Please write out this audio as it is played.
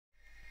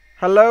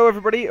Hello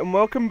everybody and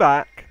welcome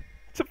back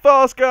to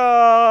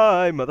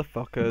FarSky,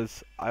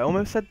 motherfuckers. I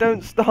almost said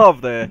don't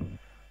starve there,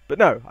 but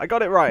no, I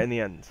got it right in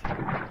the end.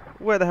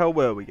 Where the hell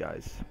were we,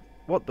 guys?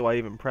 What do I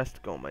even press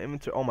to go on my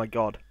inventory? Oh my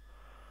god.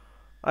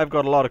 I've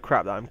got a lot of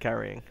crap that I'm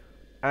carrying.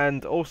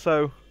 And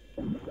also,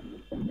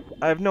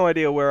 I have no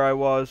idea where I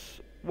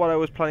was, what I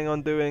was planning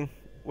on doing.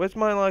 Where's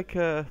my,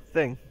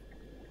 thing?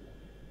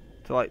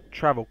 To,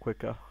 travel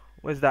quicker.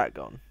 Where's that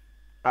gone?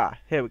 Ah,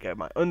 here we go,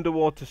 my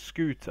underwater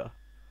scooter.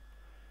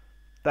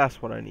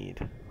 That's what I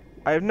need.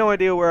 I have no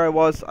idea where I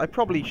was. I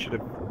probably should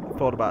have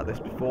thought about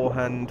this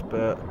beforehand,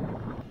 but...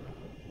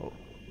 Oh.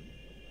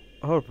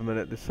 Hold up a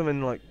minute, there's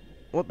something like...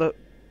 What the...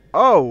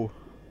 Oh!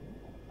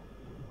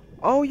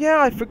 Oh yeah,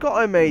 I forgot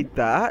I made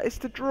that. It's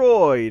the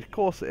droid. Of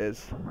course it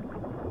is.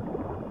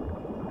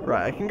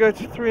 Right, I can go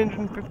to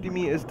 350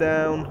 meters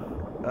down.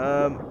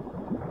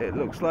 It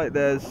looks like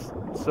there's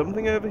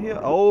something over here.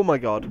 Oh my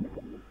god.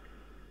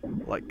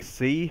 Like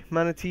sea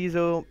manatees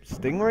or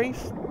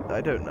stingrays?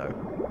 I don't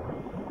know.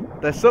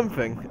 There's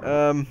something.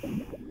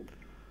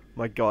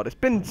 My god, it's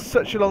been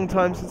such a long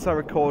time since I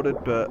recorded,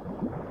 but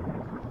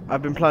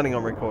I've been planning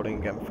on recording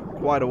again for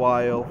quite a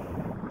while.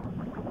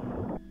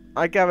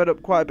 I gathered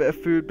up quite a bit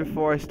of food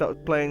before I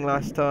started playing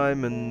last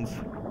time, and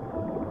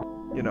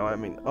you know, I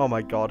mean, oh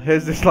my god,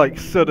 here's this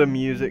sudden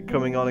music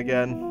coming on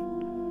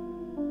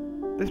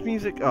again. This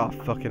music, oh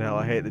fucking hell,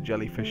 I hate the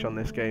jellyfish on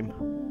this game.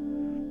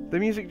 The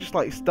music just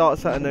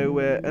starts out of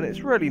nowhere, and it's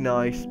really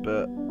nice,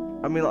 but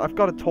I mean, I've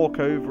got to talk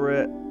over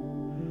it.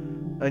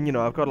 And, you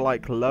know, I've got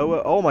to,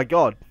 lower... Oh, my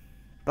God.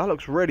 That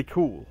looks really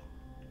cool.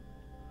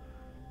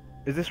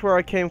 Is this where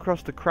I came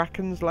across the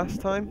Krakens last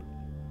time?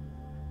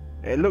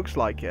 It looks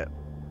like it.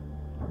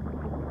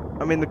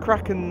 I mean, the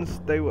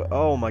Krakens, they were...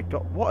 Oh, my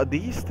God. What are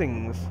these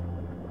things?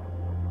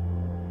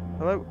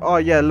 Hello? Oh,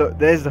 yeah, look.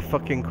 There's the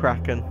fucking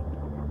Kraken.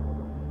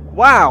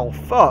 Wow,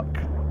 fuck.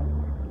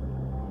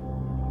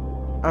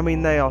 I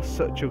mean, they are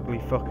such ugly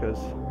fuckers.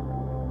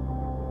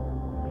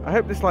 I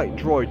hope this,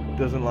 droid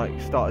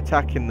doesn't, start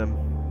attacking them.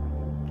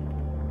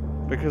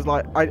 Because,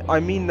 I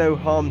mean no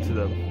harm to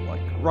them.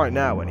 Right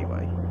now,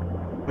 anyway.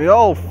 I mean,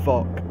 oh,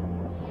 fuck.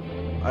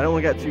 I don't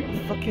want to get too...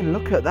 Fucking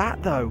look at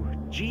that, though.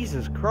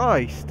 Jesus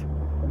Christ.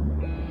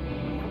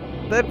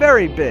 They're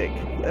very big.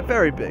 They're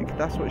very big.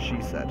 That's what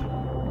she said.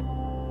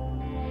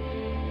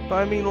 But,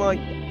 I mean,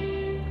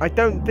 I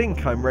don't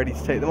think I'm ready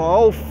to take them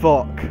on. Oh,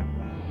 fuck.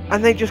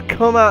 And they just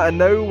come out of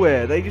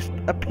nowhere. They just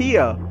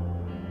appear.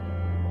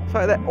 It's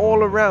like they're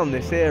all around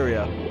this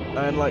area.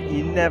 And,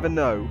 you never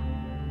know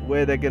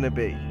where they're going to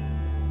be.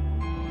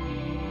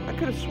 I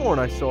could have sworn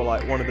I saw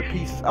one of the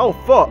pieces. Oh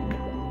fuck!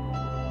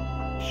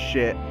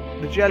 Shit.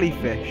 The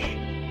jellyfish.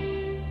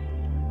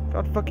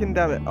 God fucking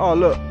damn it. Oh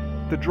look.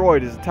 The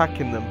droid is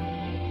attacking them.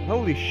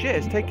 Holy shit,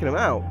 it's taking them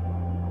out.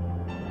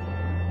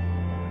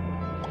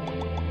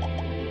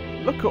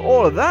 Look at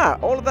all of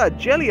that. All of that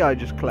jelly I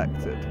just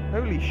collected.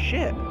 Holy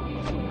shit.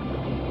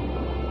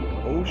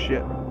 Oh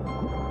shit.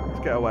 Let's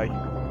get away.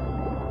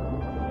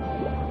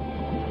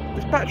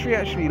 This battery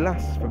actually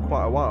lasts for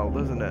quite a while,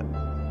 doesn't it?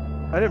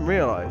 I didn't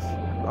realise.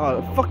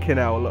 Oh, fucking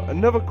hell, look.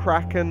 Another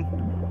Kraken.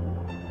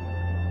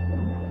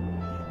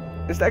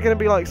 Is that going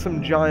to be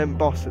some giant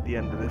boss at the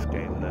end of this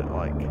game that,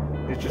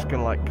 is just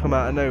going to, come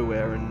out of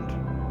nowhere and...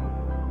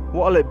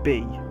 What'll it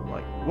be?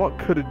 What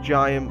could a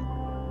giant,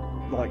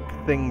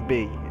 thing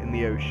be in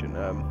the ocean?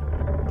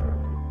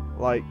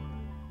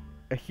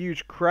 A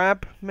huge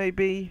crab,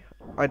 maybe?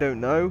 I don't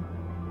know.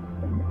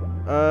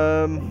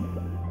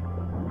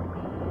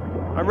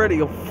 I really...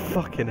 Oh,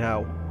 fucking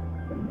hell.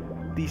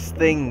 These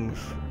things.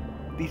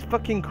 These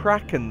fucking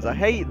Krakens, I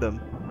hate them.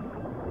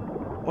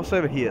 What's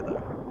over here,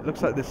 though? It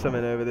looks like there's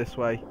something over this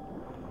way.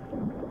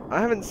 I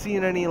haven't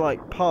seen any,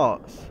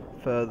 parts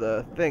for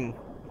the thing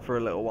for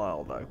a little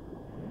while, though.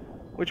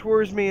 Which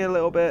worries me a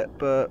little bit,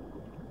 but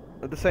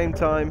at the same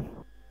time,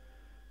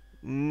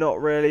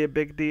 not really a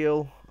big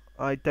deal.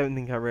 I don't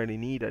think I really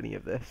need any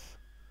of this.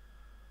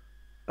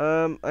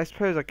 I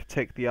suppose I could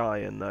take the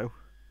iron, though.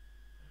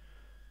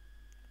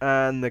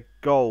 And the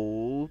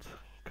gold,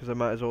 because I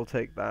might as well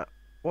take that.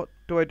 What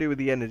do I do with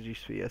the energy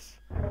spheres?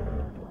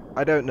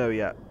 I don't know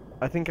yet.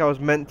 I think I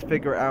was meant to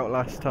figure it out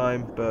last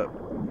time, but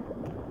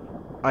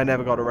I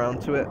never got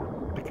around to it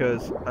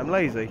because I'm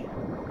lazy.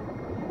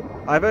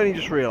 I've only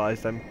just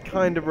realised I'm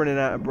kind of running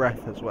out of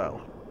breath as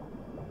well.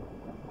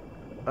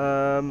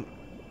 Oh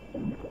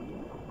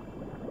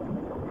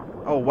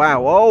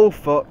wow, oh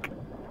fuck.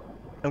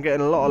 I'm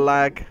getting a lot of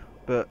lag,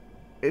 but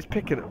it's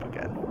picking up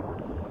again.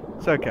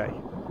 It's okay.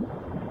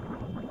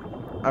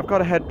 I've got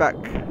to head back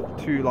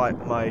to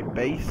my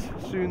base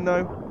soon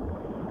though.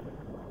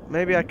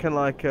 Maybe I can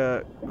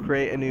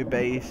create a new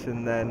base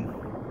and then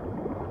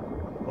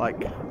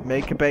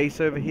make a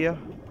base over here.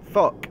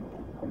 Fuck.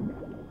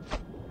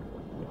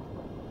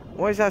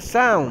 What is that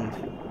sound?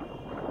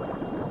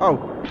 Oh,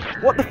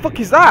 what the fuck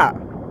is that?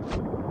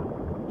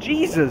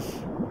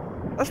 Jesus.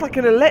 That's like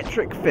an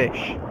electric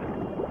fish.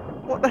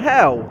 What the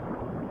hell?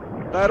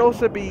 That'd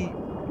also be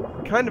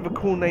kind of a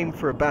cool name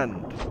for a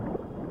band.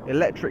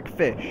 Electric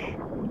Fish.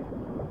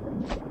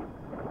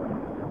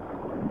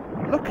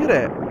 look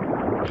at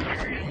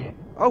it.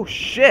 Oh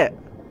shit.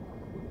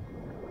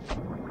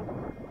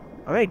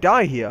 I may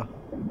die here.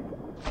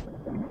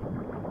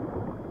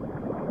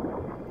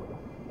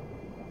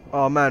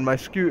 Oh man, my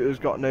scooter's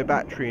got no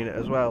battery in it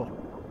as well.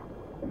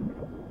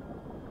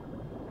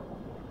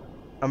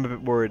 I'm a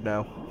bit worried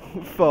now.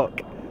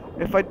 Fuck.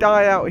 If I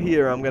die out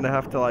here, I'm gonna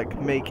have to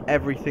like make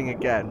everything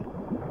again.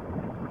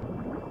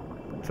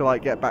 To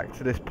like get back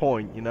to this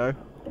point, you know?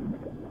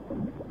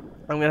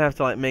 I'm gonna have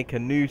to like make a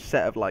new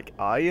set of like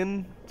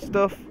iron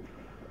stuff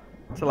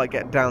to like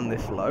get down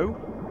this low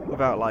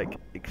without like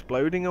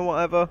exploding or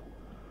whatever.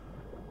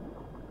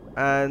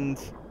 And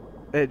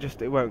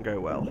it won't go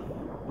well.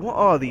 What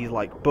are these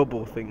like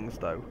bubble things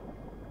though?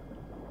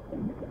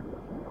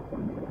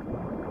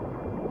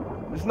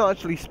 It's not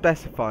actually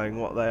specifying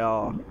what they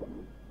are.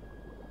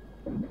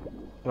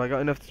 Have I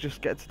got enough to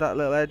just get to that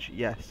little edge?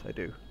 Yes, I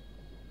do.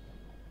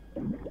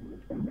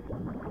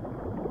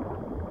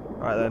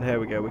 Right then, here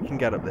we go. We can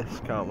get up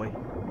this, can't we?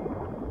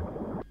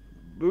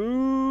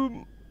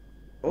 Boom!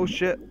 Oh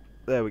shit.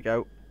 There we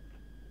go.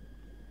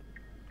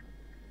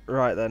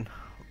 Right then.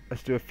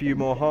 Let's do a few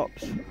more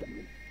hops.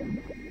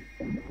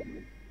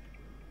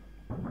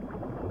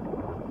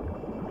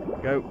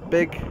 Go.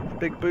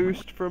 Big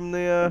boost from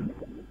the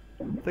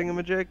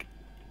thingamajig.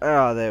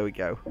 Ah, there we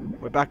go.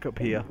 We're back up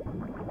here.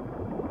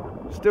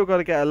 Still got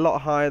to get a lot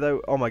higher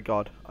though. Oh my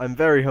god. I'm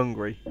very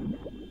hungry.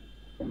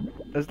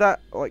 Has that,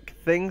 like,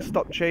 thing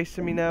stopped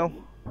chasing me now?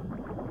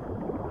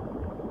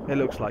 It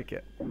looks like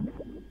it.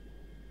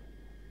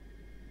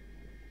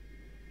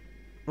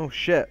 Oh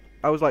shit.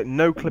 I was like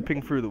no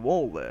clipping through the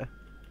wall there.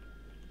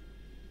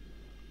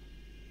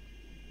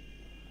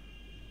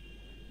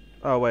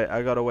 Oh wait,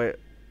 I gotta wait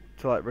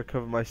to like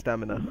recover my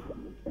stamina.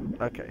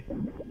 Okay.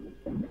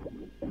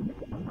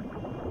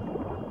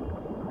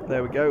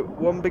 There we go.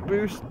 One big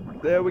boost.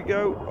 There we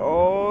go.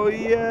 Oh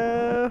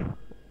yeah.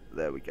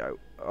 There we go.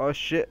 Oh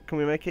shit. Can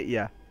we make it?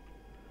 Yeah.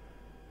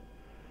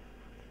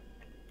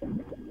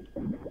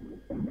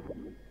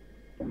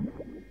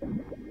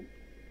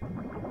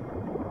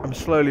 I'm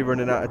slowly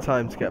running out of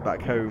time to get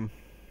back home.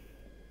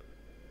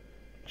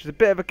 Which is a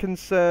bit of a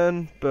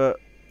concern, but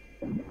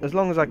as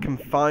long as I can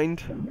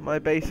find my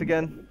base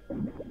again,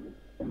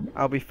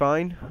 I'll be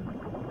fine.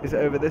 Is it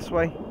over this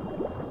way?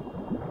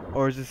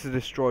 Or is this a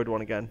destroyed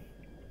one again?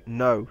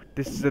 No,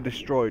 this is a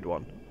destroyed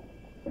one.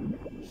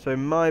 So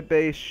my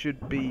base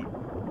should be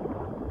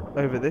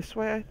over this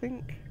way, I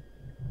think?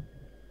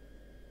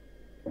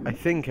 I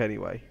think,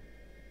 anyway.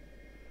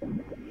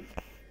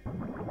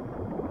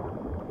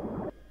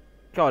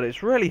 God,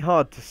 it's really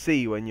hard to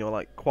see when you're,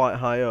 like, quite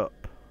high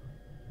up.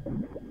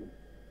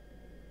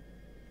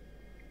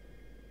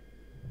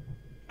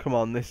 Come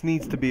on, this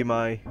needs to be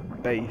my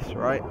base,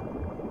 right?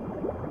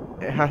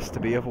 It has to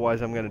be,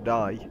 otherwise I'm gonna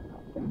die.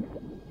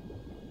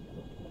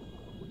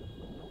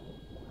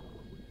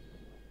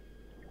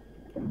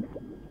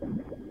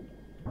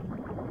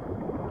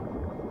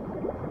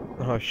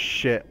 Oh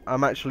shit,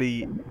 I'm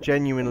actually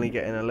genuinely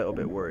getting a little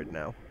bit worried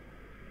now.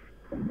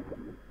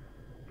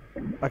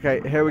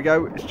 Okay, here we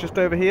go. It's just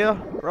over here,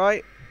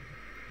 right?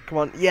 Come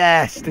on.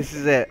 Yes, this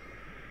is it.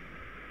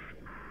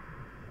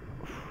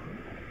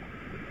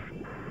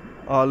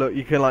 Oh look,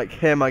 you can like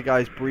hear my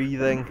guys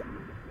breathing.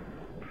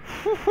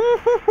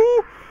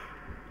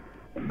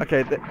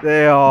 Okay,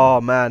 they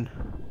are, man.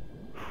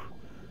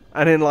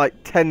 And in like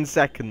 10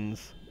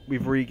 seconds,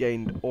 we've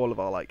regained all of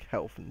our like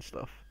health and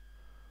stuff.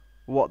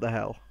 What the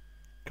hell?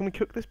 Can we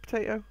cook this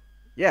potato?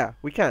 Yeah,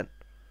 we can.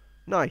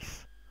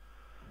 Nice.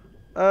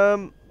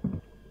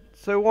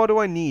 So what do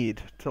I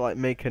need to like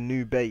make a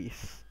new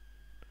base?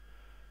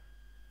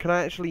 Can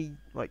I actually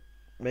like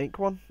make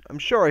one? I'm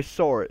sure I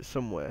saw it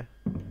somewhere.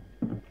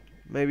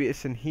 Maybe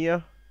it's in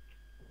here.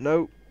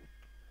 No.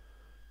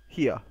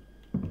 Here.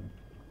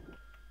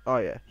 Oh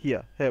yeah,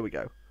 here. Here we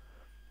go.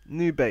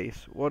 New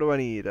base. What do I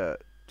need?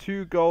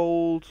 2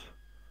 gold.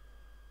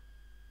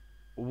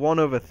 1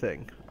 other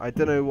thing. I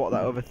don't know what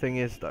that other thing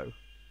is though.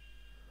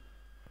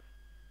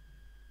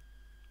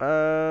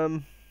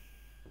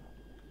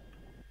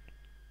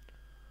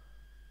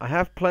 I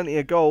have plenty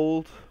of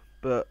gold,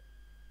 but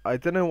I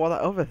don't know what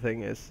that other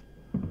thing is.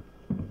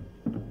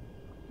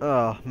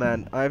 Oh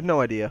man, I have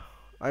no idea.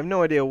 I have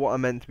no idea what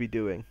I'm meant to be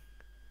doing.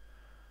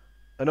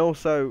 And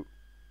also,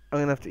 I'm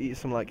gonna have to eat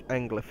some like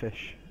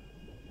anglerfish.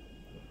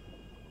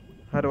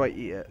 How do I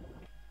eat it?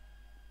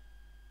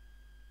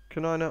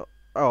 Can I not?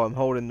 Oh, I'm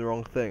holding the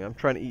wrong thing. I'm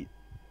trying to eat.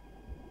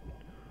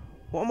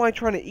 What am I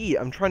trying to eat?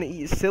 I'm trying to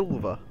eat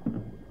silver.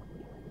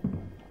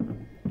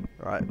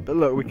 Right, but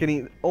look, we can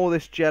eat all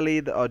this jelly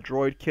that our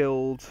droid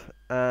killed,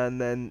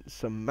 and then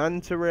some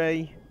manta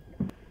ray.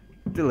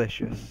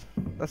 Delicious.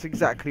 That's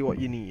exactly what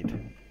you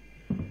need.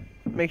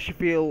 Makes you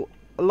feel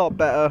a lot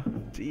better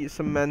to eat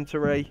some manta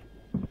ray.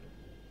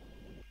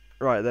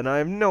 Right, then I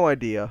have no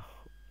idea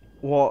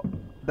what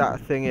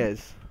that thing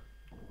is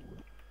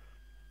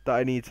that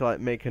I need to like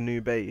make a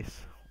new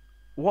base.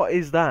 What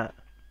is that?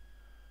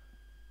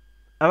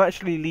 I'm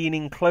actually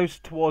leaning close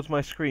towards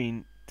my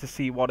screen to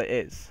see what it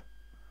is.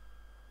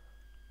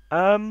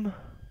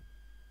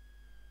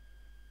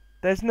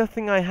 There's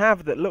nothing I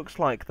have that looks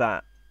like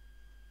that.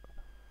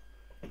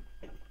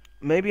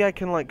 Maybe I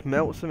can, like,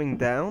 melt something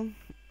down?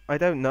 I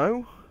don't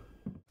know.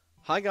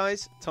 Hi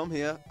guys, Tom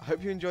here. I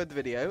hope you enjoyed the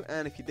video,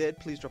 and if you did,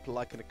 please drop a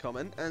like and a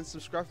comment, and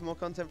subscribe for more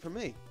content from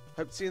me.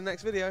 Hope to see you in the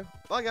next video.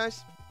 Bye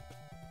guys!